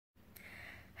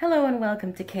Hello and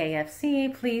welcome to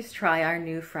KFC. Please try our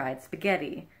new fried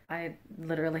spaghetti. I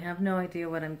literally have no idea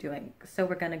what I'm doing, so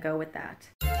we're gonna go with that.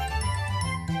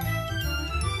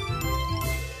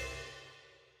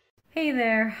 Hey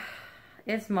there,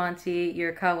 it's Monty,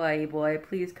 your kawaii boy.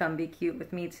 Please come be cute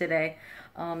with me today.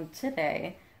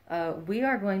 We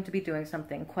are going to be doing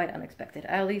something quite unexpected,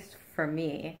 at least for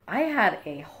me. I had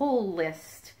a whole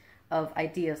list of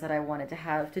ideas that I wanted to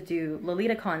have to do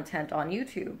Lolita content on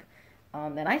YouTube.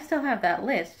 And I still have that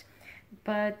list,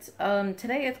 but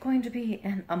today it's going to be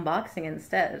an unboxing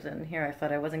instead, and here I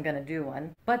thought I wasn't going to do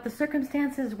one. But the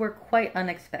circumstances were quite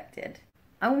unexpected.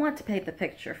 I want to paint the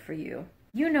picture for you.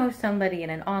 You know somebody in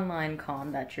an online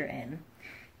comm that you're in,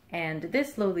 and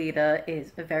this Lolita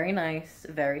is very nice,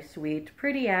 very sweet,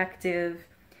 pretty active.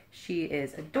 She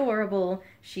is adorable.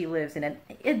 She lives in an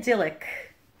idyllic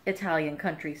Italian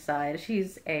countryside.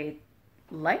 She's a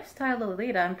lifestyle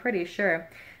Lolita, I'm pretty sure.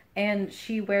 And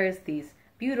she wears these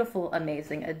beautiful,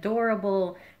 amazing,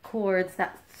 adorable cords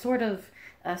that sort of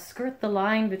skirt the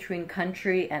line between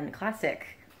country and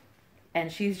classic.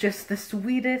 And she's just the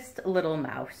sweetest little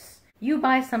mouse. You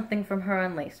buy something from her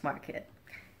on Lacemarket,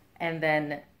 and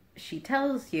then she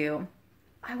tells you,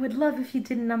 I would love if you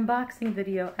did an unboxing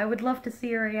video. I would love to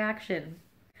see your reaction.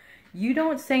 You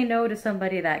don't say no to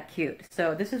somebody that cute.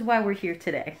 So this is why we're here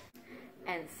today.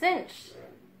 And since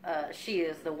she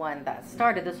is the one that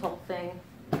started this whole thing,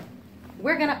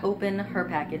 we're gonna open her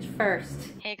package first.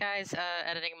 Hey guys,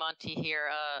 editing Monty here.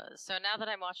 So now that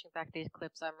I'm watching back these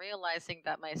clips, I'm realizing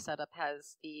that my setup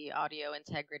has the audio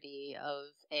integrity of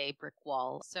a brick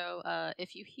wall. So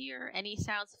if you hear any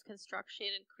sounds of construction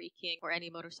and creaking or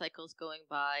any motorcycles going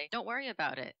by, don't worry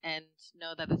about it, and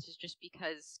know that this is just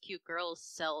because cute girls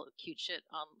sell cute shit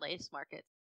on Lacemarket.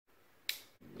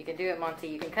 You can do it, Monty.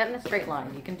 You can cut in a straight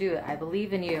line. You can do it. I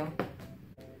believe in you.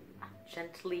 I'm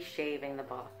gently shaving the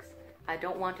box. I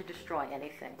don't want to destroy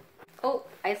anything. Oh,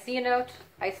 I see a note.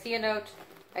 I see a note.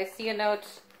 I see a note.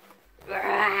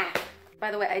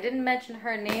 By the way, I didn't mention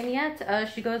her name yet.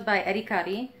 She goes by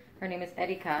Erikari. Her name is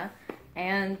Erika.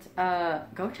 And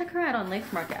go check her out on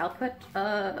Lacemarket. I'll put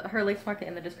her Lacemarket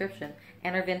in the description.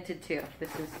 And her Vinted too.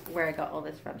 This is where I got all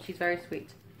this from. She's very sweet.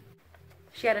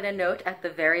 She added a note at the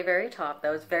very, very top. That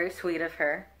was very sweet of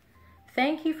her.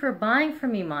 Thank you for buying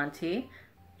from me, Monty.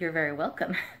 You're very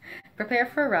welcome. Prepare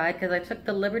for a ride, because I took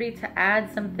the liberty to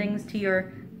add some things to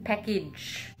your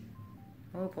package.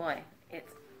 Oh boy,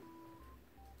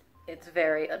 it's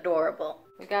very adorable.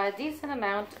 We got a decent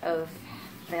amount of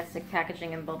plastic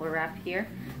packaging and bubble wrap here.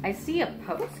 I see a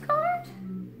postcard?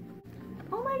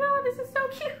 Oh my god, this is so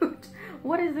cute.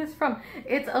 What is this from?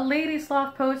 It's a Lady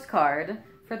Sloth postcard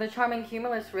for the Charming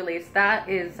Cumulus release. That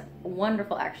is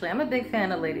wonderful, actually. I'm a big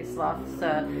fan of Lady Sloth's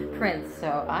prints,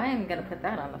 so I'm gonna put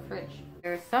that on the fridge.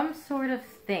 There's some sort of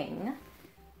thing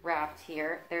wrapped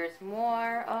here. There's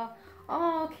more.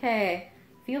 Oh, okay.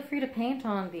 Feel free to paint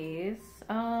on these.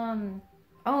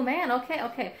 Oh man,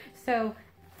 okay. So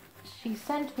she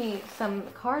sent me some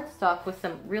cardstock with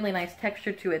some really nice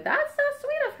texture to it. That's so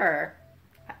sweet of her.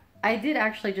 I did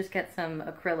actually just get some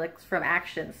acrylics from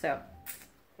Action, so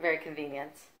very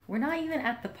convenient. We're not even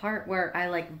at the part where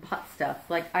I bought stuff.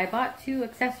 I bought 2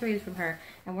 accessories from her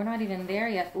and we're not even there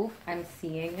yet. Oof, I'm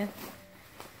seeing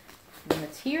the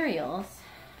materials.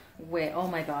 Wait, oh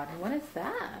my god, what is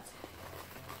that?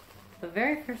 The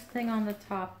very first thing on the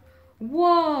top.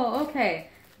 Whoa, okay.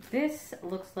 This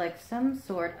looks like some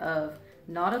sort of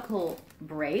nautical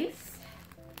bracelet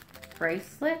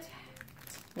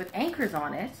with anchors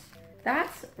on it.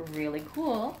 That's really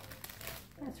cool.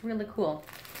 That's really cool.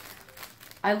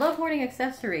 I love hoarding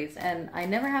accessories, and I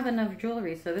never have enough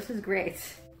jewelry, so this is great.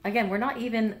 Again, we're not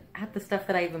even at the stuff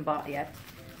that I even bought yet.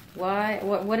 Why?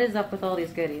 What is up with all these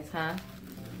goodies, huh?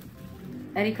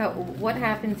 Erika, what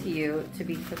happened to you to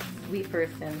be such a sweet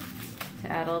person to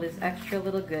add all these extra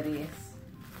little goodies?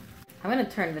 I'm gonna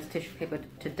turn this tissue paper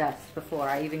to dust before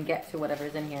I even get to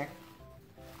whatever's in here.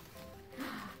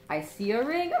 I see a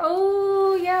ring.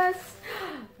 Oh, yes.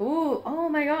 Ooh, oh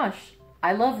my gosh.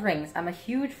 I love rings. I'm a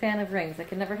huge fan of rings. I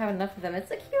can never have enough of them.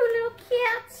 It's a cute little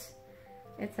cat.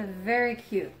 It's a very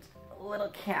cute little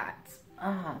cat.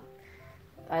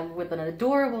 With an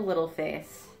adorable little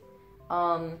face.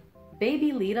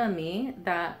 Baby Lita me,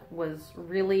 that was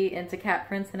really into cat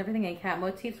prints and everything and cat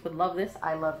motifs, would love this.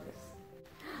 I love this.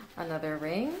 Another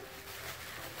ring.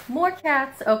 More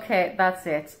cats. Okay, that's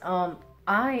it.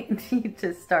 I need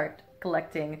to start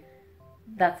collecting.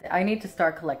 That's it. I need to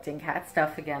start collecting cat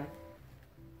stuff again.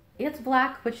 It's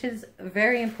black, which is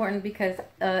very important because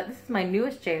this is my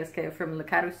newest JSK from the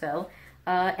Carrousel,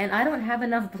 and I don't have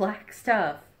enough black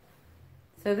stuff.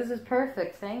 So this is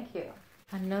perfect, thank you.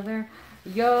 Another,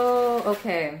 yo,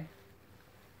 okay.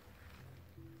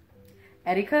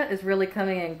 Erika is really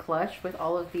coming in clutch with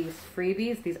all of these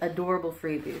freebies, these adorable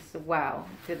freebies. Wow,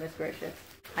 goodness gracious.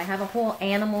 I have a whole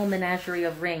animal menagerie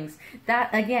of rings. That,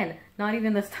 again, not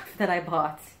even the stuff that I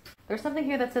bought. There's something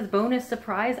here that says bonus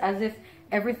surprise, as if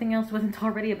everything else wasn't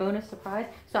already a bonus surprise.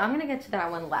 So I'm gonna get to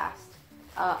that one last.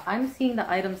 I'm seeing the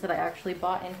items that I actually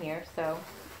bought in here, so.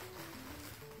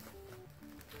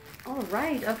 All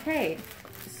right, okay.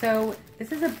 So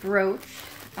this is a brooch.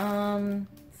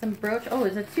 Some brooch. Oh,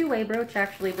 it's a two-way brooch,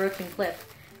 actually, brooch and clip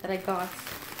that I got.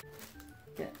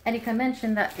 Erika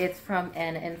mentioned that it's from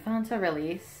an Infanta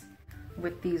release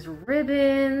with these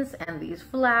ribbons and these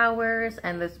flowers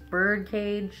and this bird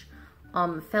cage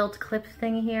felt clip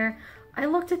thing here. I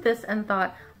looked at this and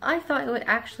I thought it would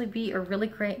actually be a really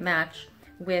great match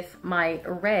with my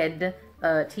red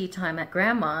tea time at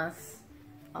grandma's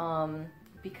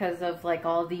because of like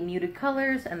all the muted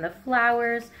colors and the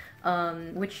flowers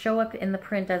which show up in the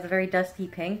print as a very dusty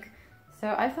pink.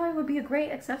 So I thought it would be a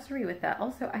great accessory with that.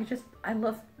 Also, I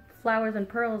love flowers and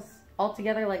pearls all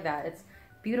together like that. It's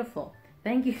beautiful.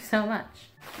 Thank you so much.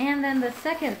 And then the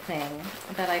second thing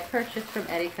that I purchased from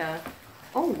Erika.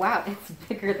 Oh wow, it's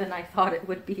bigger than I thought it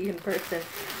would be in person.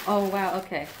 Oh wow,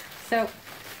 okay. So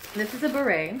this is a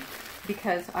beret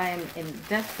because I am in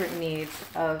desperate need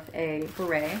of a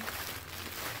beret.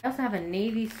 I also have a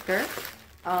navy skirt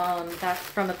that's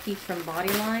from a piece from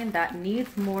Bodyline that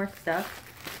needs more stuff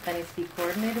that needs to be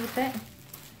coordinated with it.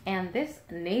 And this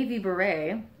navy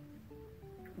beret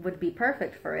would be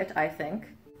perfect for it, I think.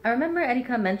 I remember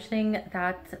Erika mentioning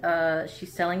that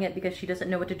she's selling it because she doesn't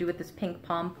know what to do with this pink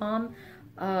pom-pom.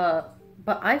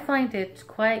 But I find it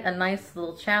quite a nice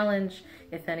little challenge,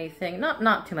 if anything.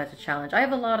 Not too much a challenge. I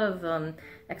have a lot of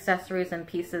accessories and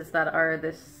pieces that are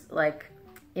this, like,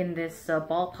 in this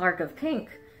ballpark of pink.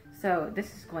 So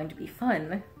this is going to be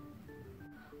fun.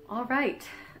 All right,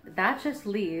 that just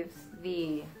leaves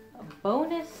the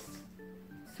bonus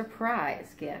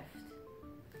surprise gift.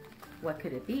 What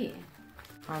could it be?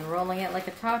 Unrolling it like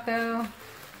a taco.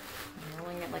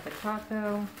 Unrolling it like a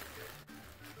taco.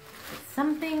 It's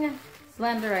something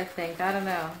slender, I think. I don't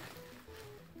know.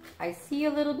 I see a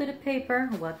little bit of paper.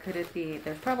 What could it be?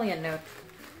 There's probably a note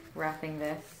wrapping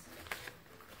this.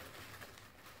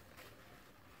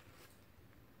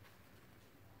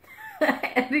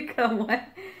 Erika, what?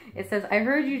 It says, I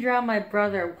heard you drown my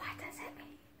brother. What does it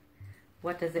mean?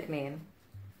 What does it mean?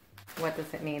 What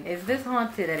does it mean? Is this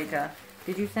haunted, Erika?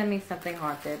 Did you send me something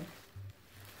haunted?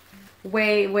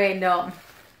 Wait, no.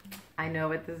 I know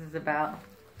what this is about.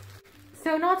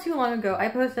 So not too long ago, I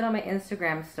posted on my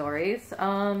Instagram stories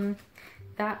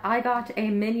that I got a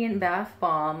Minion bath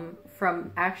bomb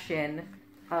from Action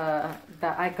that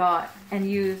I got and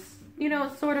used, you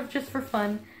know, sort of just for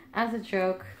fun, as a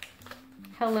joke.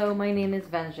 Hello, my name is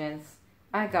Vengeance.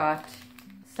 I got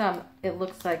some, it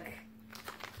looks like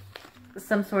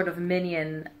some sort of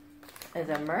Minion. Is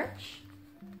it merch?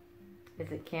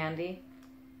 Is it candy?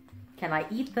 Can I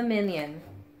eat the Minion?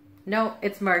 No,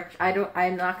 it's merch.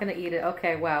 I'm not gonna eat it.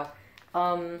 Okay, wow.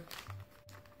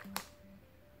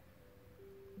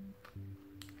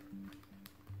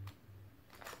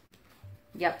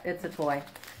 Yep, it's a toy.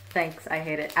 Thanks, I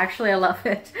hate it. Actually, I love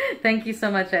it. Thank you so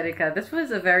much, Erika. This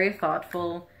was a very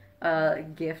thoughtful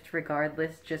gift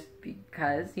regardless, just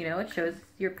because, you know, it shows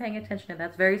you're paying attention, and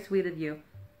that's very sweet of you.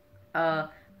 I'm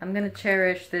gonna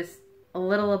cherish this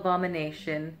little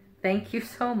abomination. Thank you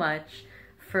so much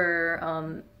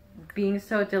for being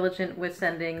so diligent with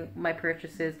sending my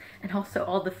purchases and also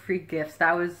all the free gifts.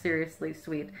 That was seriously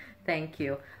sweet. Thank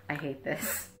you. I hate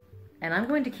this. And I'm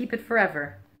going to keep it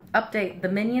forever. Update, the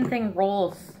Minion thing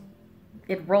rolls.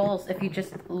 It rolls. If you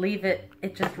just leave it,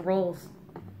 it just rolls.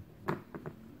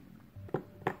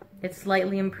 It's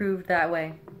slightly improved that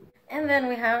way. And then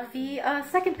we have the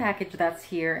second package that's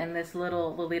here in this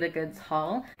little Lolita Goods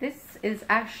haul. This is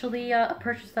actually a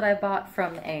purchase that I bought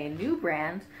from a new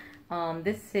brand.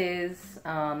 This is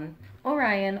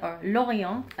Orion, or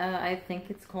Lorient, I think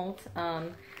it's called.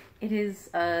 It is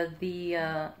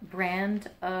the brand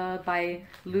by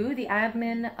Lou, the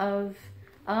admin of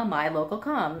my local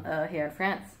com here in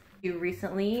France. You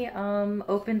recently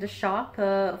opened a shop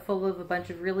full of a bunch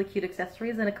of really cute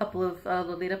accessories and a couple of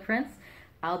Lolita prints.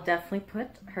 I'll definitely put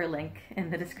her link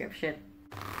in the description.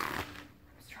 I'm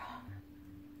strong.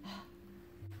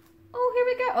 Oh, here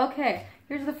we go. Okay,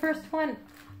 here's the first one.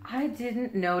 I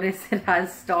didn't notice it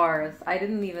has stars. I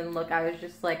didn't even look. I was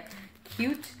just like,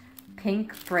 cute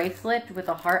pink bracelet with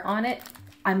a heart on it.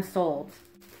 I'm sold.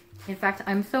 In fact,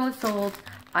 I'm so sold,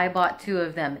 I bought 2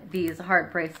 of them, these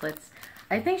heart bracelets.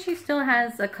 I think she still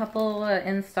has a couple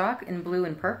in stock in blue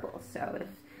and purple, so if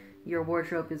your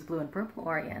wardrobe is blue and purple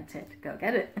oriented, go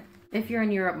get it. If you're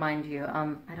in Europe, mind you,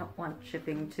 I don't want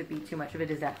shipping to be too much of a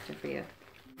disaster for you.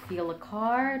 Feel a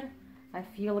card. I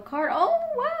feel a card. Oh,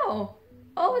 wow.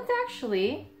 Oh,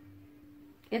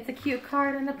 it's a cute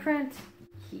card in the print.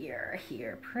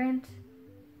 Here, print.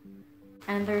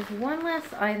 And there's one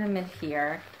last item in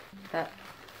here that,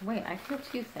 wait, I feel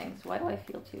two things. Why do I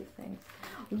feel two things?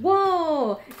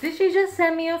 Whoa, did she just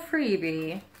send me a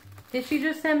freebie? Did she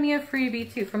just send me a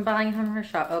freebie too from buying from her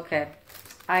shop? Okay,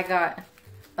 I got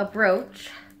a brooch.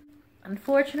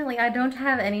 Unfortunately, I don't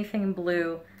have anything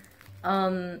blue,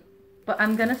 but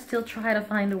I'm gonna still try to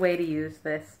find a way to use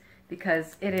this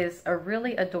because it is a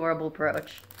really adorable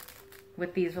brooch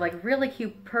with these like really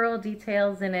cute pearl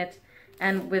details in it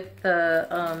and with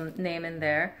the name in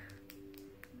there.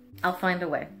 I'll find a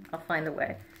way.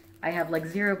 I have like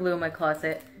zero blue in my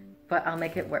closet, but I'll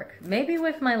make it work. Maybe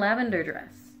with my lavender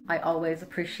dress. I always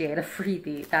appreciate a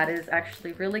freebie. That is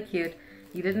actually really cute.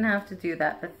 You didn't have to do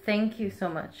that, but thank you so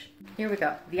much. Here we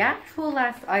go. The actual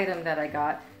last item that I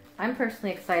got. I'm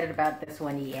personally excited about this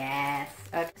one. Yes.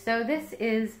 Okay. So this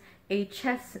is a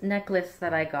chest necklace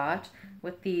that I got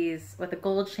with a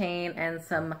gold chain and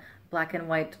some black and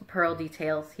white pearl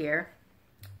details here.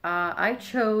 I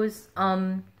chose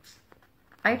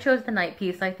the night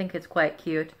piece. I think it's quite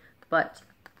cute, but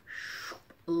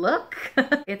look,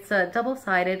 it's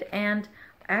double-sided, and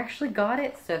I actually got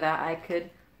it so that I could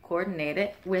coordinate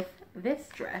it with this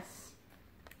dress,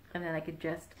 and then I could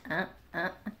just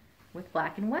with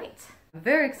black and white. I'm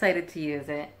very excited to use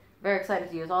it. Very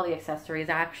excited to use all the accessories,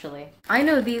 actually. I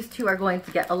know these two are going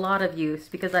to get a lot of use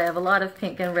because I have a lot of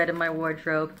pink and red in my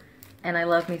wardrobe, and I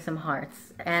love me some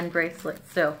hearts and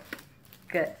bracelets, so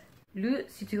good.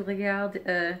 Si tu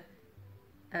regardes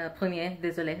premier,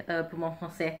 désolé pour mon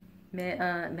français. Mais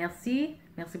merci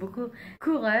beaucoup.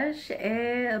 Courage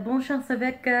et bonne chance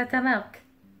avec ta marque.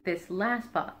 This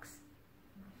last box.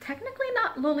 Technically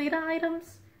not Lolita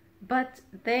items, but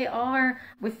they are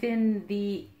within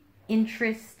the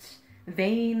interest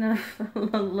vein of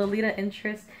Lolita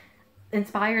interest.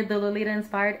 The Lolita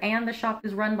inspired, and the shop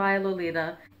is run by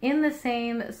Lolita in the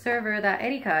same server that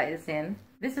Erikari is in.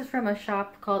 This is from a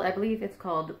shop called, I believe it's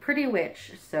called Pretty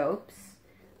Witch Soaps,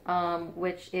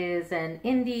 which is an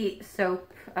indie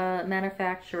soap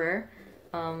manufacturer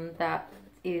that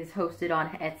is hosted on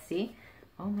Etsy.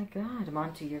 Oh my god,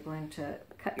 Monty, you're going to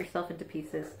cut yourself into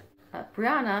pieces.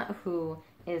 Brianna, who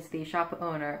is the shop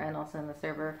owner and also in the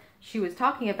server, she was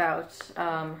talking about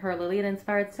her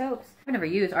Lolita-inspired soaps. I've never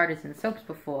used artisan soaps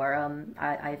before.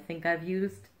 I think I've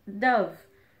used Dove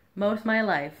most of my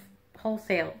life.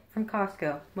 Wholesale from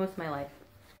Costco most of my life.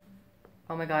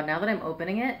 Oh my god, now that I'm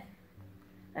opening it,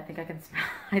 I think I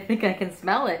can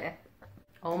smell it.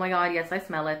 Oh my god, yes, I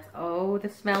smell it. Oh, the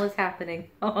smell is happening.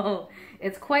 Oh,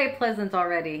 it's quite pleasant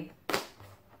already.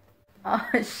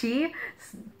 She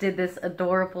did this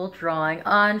adorable drawing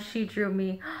and she drew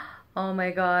me, oh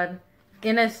my god,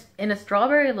 in a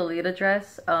strawberry Lolita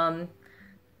dress,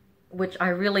 which I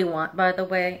really want, by the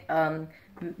way.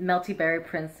 Melty Berry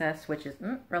Princess, which is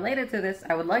related to this.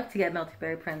 I would like to get Melty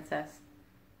Berry Princess.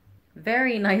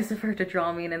 Very nice of her to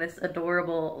draw me in this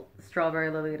adorable strawberry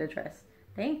Lolita dress.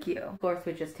 Thank you. Of course,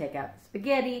 we just take out the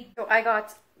spaghetti. So I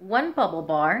got one bubble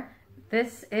bar.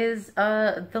 This is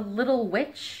the Little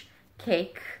Witch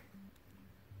Cake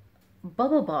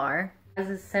bubble bar. As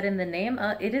is said in the name,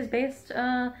 it is based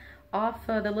off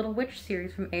the Little Witch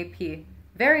series from AP.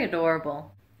 Very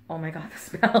adorable. Oh my god, the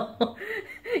smell.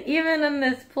 Even in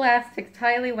this plastic,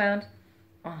 tightly wound.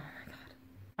 Oh my god.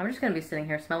 I'm just gonna be sitting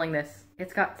here smelling this.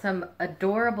 It's got some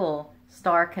adorable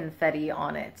star confetti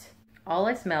on it. All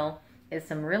I smell is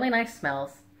some really nice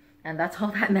smells, and that's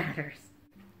all that matters.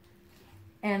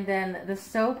 And then the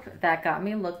soap that got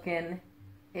me looking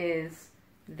is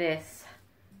this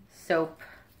soap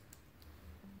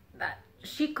that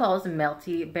she calls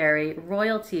Melty Berry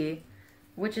Royalty,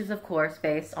 which is of course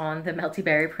based on the Melty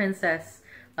Berry Princess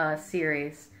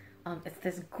series. It's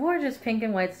this gorgeous pink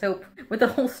and white soap with a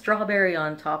whole strawberry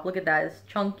on top. Look at that, it's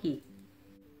chunky.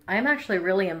 I'm actually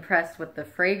really impressed with the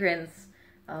fragrance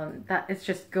that is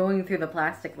just going through the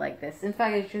plastic like this. In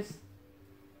fact,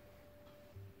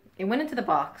 it went into the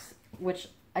box, which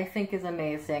I think is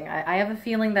amazing. I have a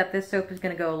feeling that this soap is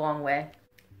going to go a long way.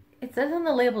 It says on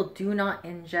the label, do not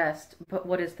ingest, but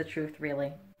what is the truth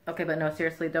really? Okay, but no,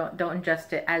 seriously, don't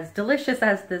ingest it. As delicious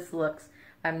as this looks,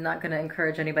 I'm not going to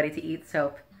encourage anybody to eat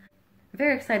soap.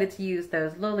 Very excited to use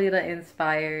those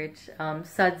Lolita-inspired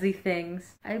sudsy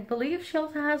things. I believe she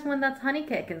also has one that's honey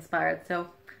cake inspired, so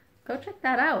go check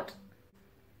that out.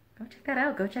 go check that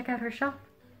out. Go check out her shop.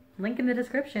 Link in the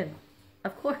description,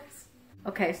 of course.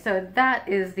 Okay, so that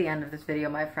is the end of this video,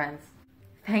 my friends.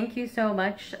 Thank you so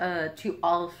much to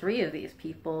all 3 of these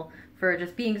people for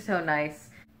just being so nice,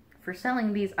 for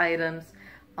selling these items.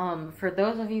 For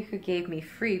those of you who gave me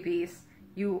freebies,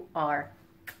 you are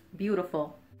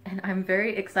beautiful. And I'm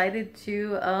very excited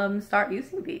to start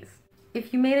using these.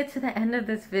 If you made it to the end of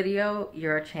this video,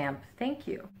 you're a champ. Thank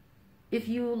you. If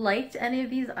you liked any of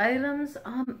these items,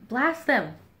 blast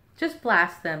them. Just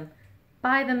blast them.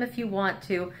 Buy them if you want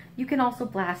to. You can also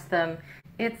blast them.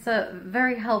 It's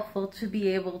very helpful to be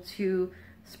able to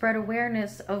spread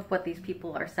awareness of what these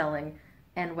people are selling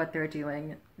and what they're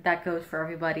doing. That goes for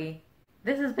everybody.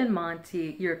 This has been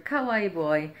Monty, your kawaii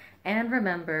boy, and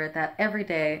remember that every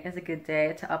day is a good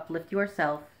day to uplift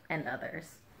yourself and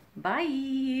others.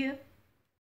 Bye!